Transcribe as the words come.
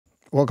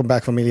Welcome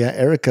back, familia.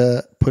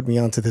 Erika put me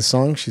onto this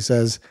song. She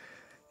says,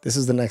 this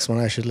is the next one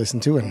I should listen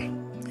to.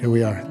 And here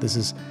we are. This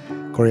is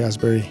Cory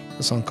Asbury,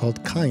 a song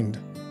called Kind.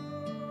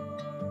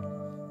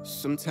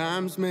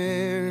 Sometimes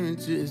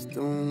marriages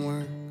don't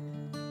work.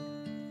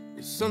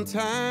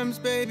 Sometimes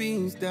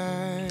babies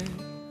die.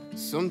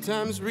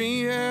 Sometimes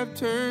rehab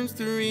turns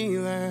to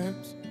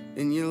relapse,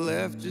 and you're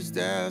left just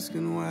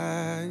asking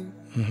why.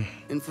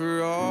 And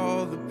for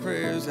all the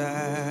prayers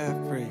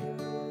I've prayed,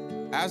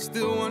 I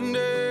still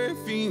wonder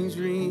if he's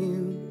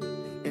real.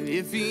 And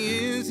if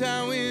he is,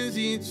 how is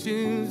he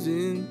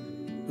choosing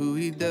who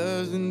he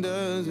does and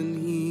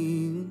doesn't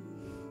heal?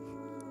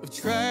 I've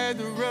tried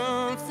to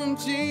run from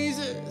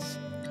Jesus.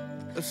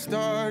 I've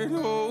started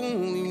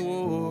holy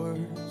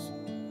wars.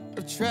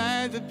 I've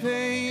tried the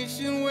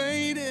patient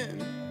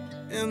waiting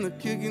and the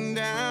kicking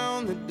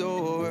down the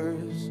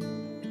doors.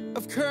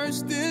 I've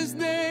cursed his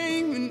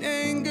name in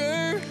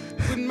anger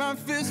with my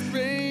fist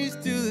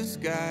raised to the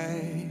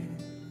sky.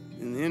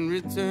 And in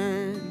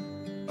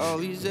return, all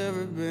he's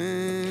ever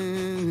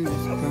been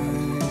is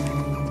kind.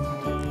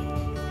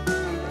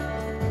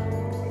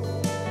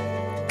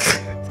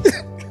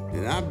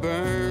 And I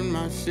burned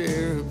my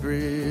share of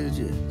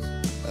bridges.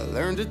 I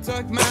learned to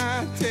tuck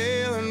my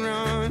tail and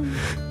run.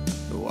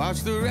 To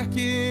watch the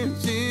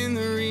wreckage in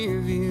the rear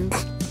view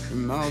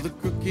from all the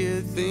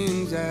crooked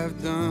things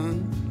I've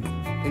done.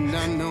 And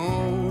I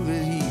know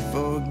that he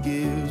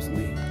forgives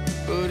me,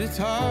 but it's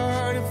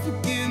hard to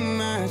forgive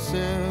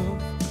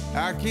myself.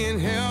 I can't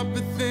help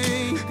but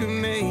think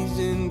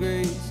amazing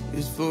grace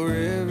is for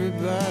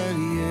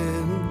everybody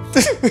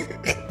else.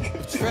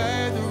 I've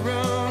tried to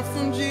run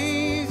from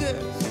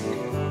Jesus.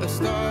 I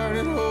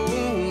started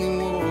holy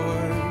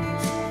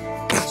wars.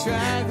 I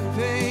tried the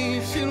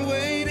patient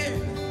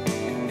waiting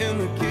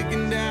and the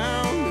kicking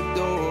down the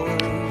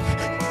doors.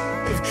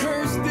 I've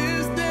cursed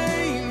his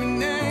name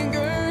in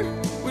anger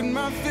with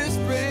my fist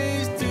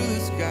raised to the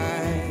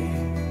sky.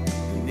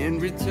 And in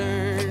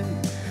return,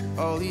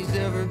 all he's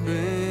ever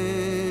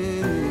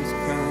been is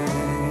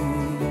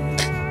kind.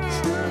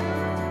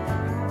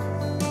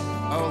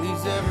 All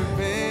he's ever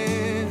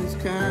been is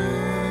kind.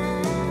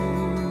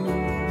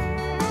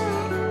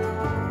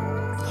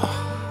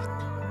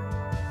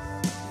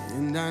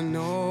 And I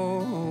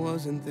know I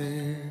wasn't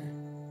there,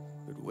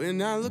 but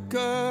when I look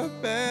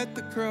up at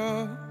the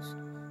cross,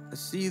 I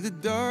see the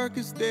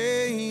darkest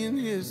day in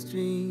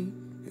history,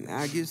 and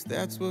I guess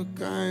that's what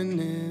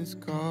kindness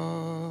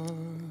costs.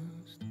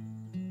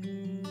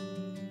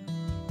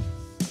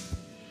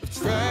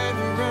 Tried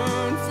to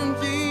run from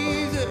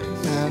Jesus.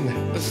 I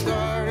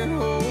started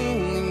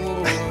holy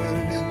wars.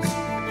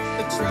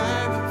 I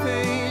tried the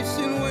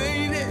patient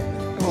waiting.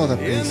 Oh, that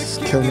bass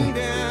is killing me.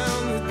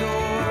 Down the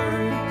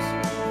doors.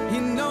 He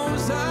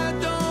knows I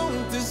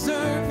don't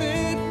deserve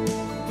it,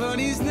 but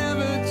he's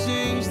never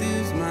changed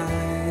his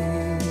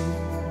mind.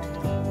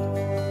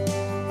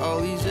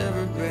 All he's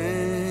ever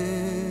been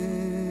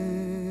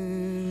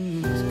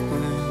is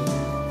kind.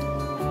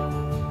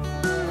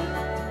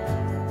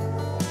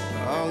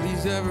 All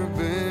he's ever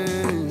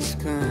been is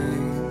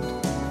kind.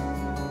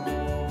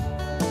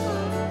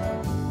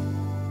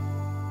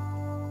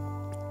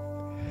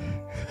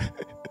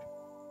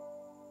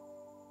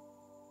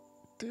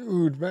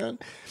 Dude, man.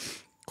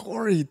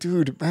 Cory,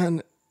 dude,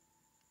 man.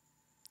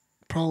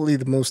 Probably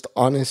the most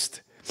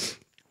honest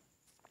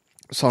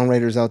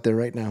songwriters out there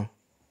right now.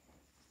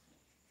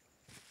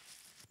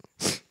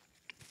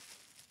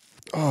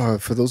 Oh,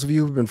 for those of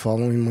you who've been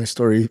following my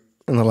story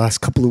in the last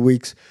couple of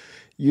weeks,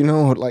 you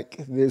know,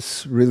 like,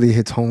 this really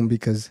hits home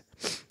because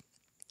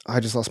I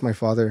just lost my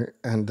father,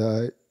 and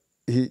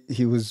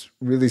he was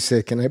really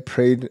sick, and I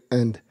prayed,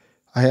 and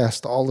I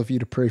asked all of you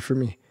to pray for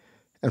me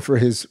and for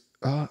his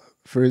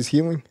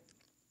healing.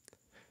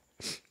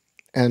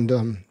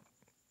 And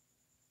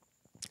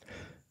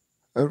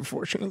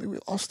unfortunately, we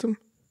lost him.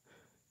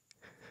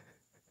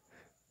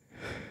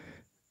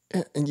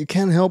 And you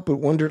can't help but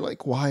wonder,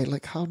 like, why?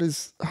 Like, how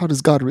does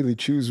God really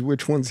choose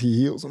which ones he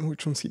heals and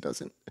which ones he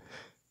doesn't?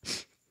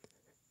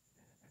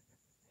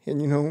 And,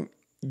 you know,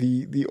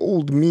 the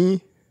old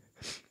me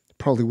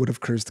probably would have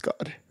cursed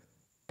God.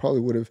 Probably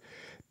would have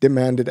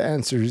demanded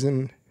answers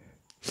and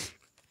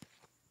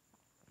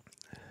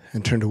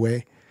turned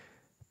away.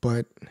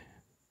 But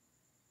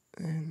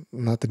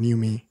not the new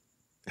me.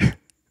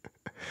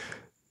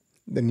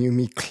 The new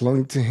me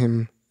clung to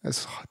him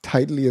as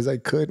tightly as I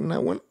could, and I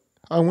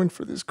went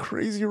for this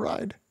crazy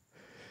ride.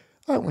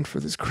 I went for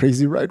this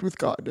crazy ride with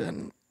God,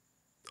 and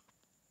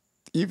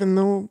even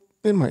though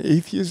in my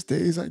atheist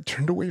days I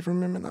turned away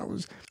from him and I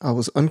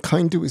was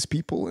unkind to his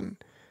people, and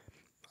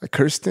I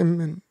cursed him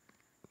and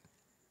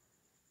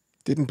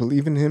didn't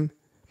believe in him,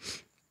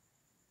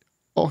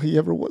 all he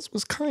ever was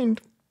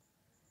kind.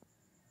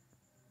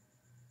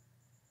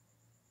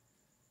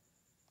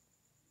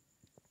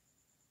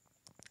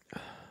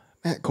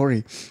 Man,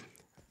 Cory,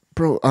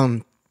 bro,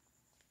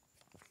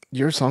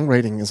 your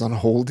songwriting is on a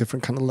whole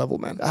different kind of level,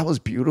 man. That was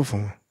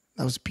beautiful.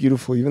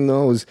 Even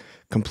though I was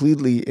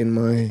completely in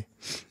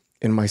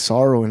my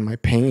sorrow and my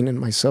pain and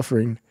my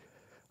suffering,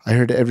 I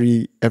heard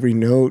every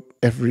note,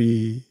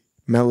 every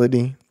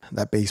melody.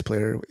 That bass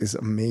player is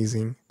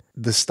amazing.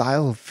 The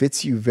style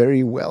fits you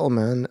very well,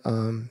 man.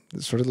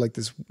 It's sort of like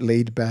this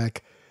laid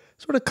back,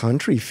 sort of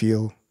country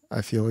feel.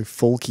 I feel like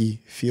folky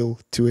feel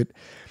to it.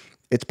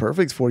 It's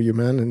perfect for you,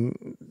 man.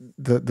 And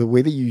the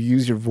way that you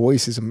use your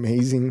voice is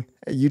amazing.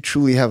 You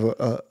truly have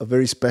a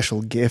very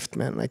special gift,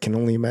 man. I can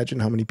only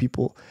imagine how many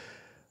people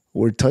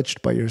were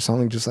touched by your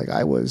song just like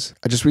I was.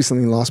 I just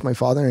recently lost my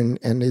father,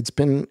 and it's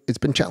been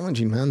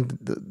challenging, man.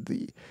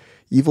 The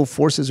evil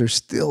forces are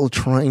still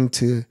trying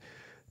to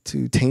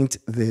taint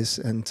this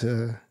and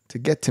to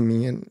get to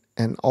me,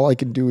 and all I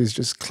can do is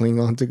just cling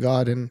on to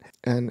God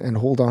and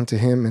hold on to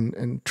him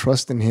and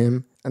trust in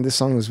him. And this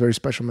song was very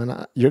special,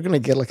 man. You're gonna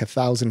get like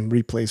 1,000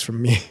 replays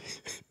from me.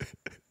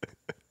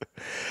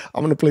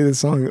 I'm gonna play this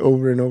song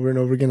over and over and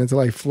over again until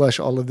I flush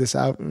all of this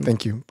out. And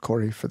thank you,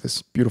 Cory, for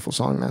this beautiful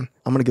song, man.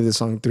 I'm gonna give this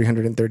song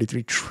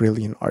 333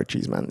 trillion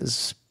Archies, man. This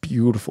is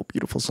beautiful,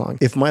 beautiful song.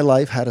 If my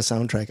life had a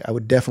soundtrack, I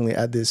would definitely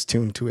add this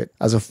tune to it.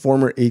 As a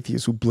former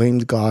atheist who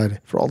blamed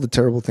God for all the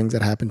terrible things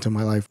that happened to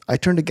my life, I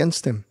turned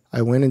against him.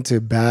 I went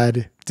into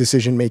bad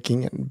decision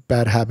making and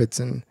bad habits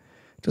and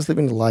just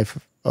living the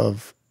life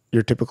of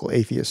your typical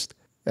atheist.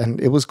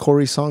 And it was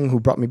Cory's song who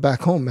brought me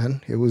back home,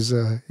 man. It was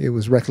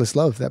Reckless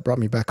Love that brought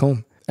me back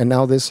home. And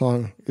now this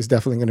song is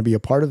definitely going to be a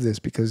part of this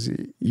because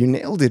you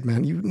nailed it,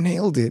 man. You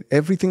nailed it.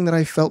 Everything that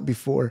I felt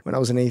before when I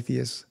was an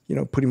atheist,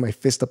 putting my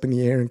fist up in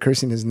the air and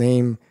cursing his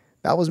name,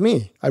 that was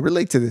me. I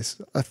relate to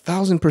this.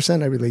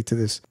 1,000% I relate to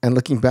this. And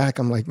looking back,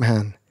 I'm like,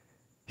 man,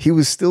 he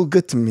was still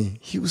good to me.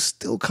 He was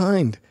still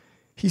kind.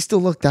 He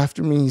still looked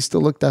after me. He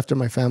still looked after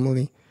my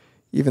family.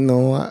 Even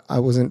though I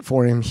wasn't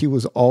for him, he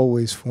was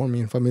always for me.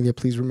 And familia,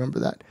 please remember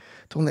that.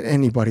 Don't let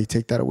anybody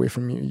take that away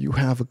from you. You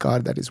have a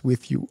God that is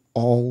with you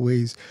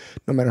always.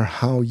 No matter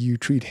how you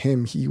treat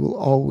him, he will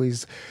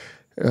always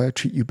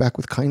treat you back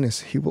with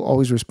kindness. He will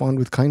always respond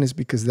with kindness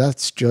because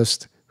that's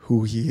just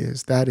who he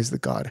is. That is the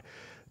God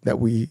that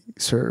we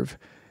serve,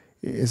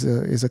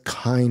 is a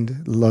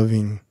kind,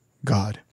 loving God.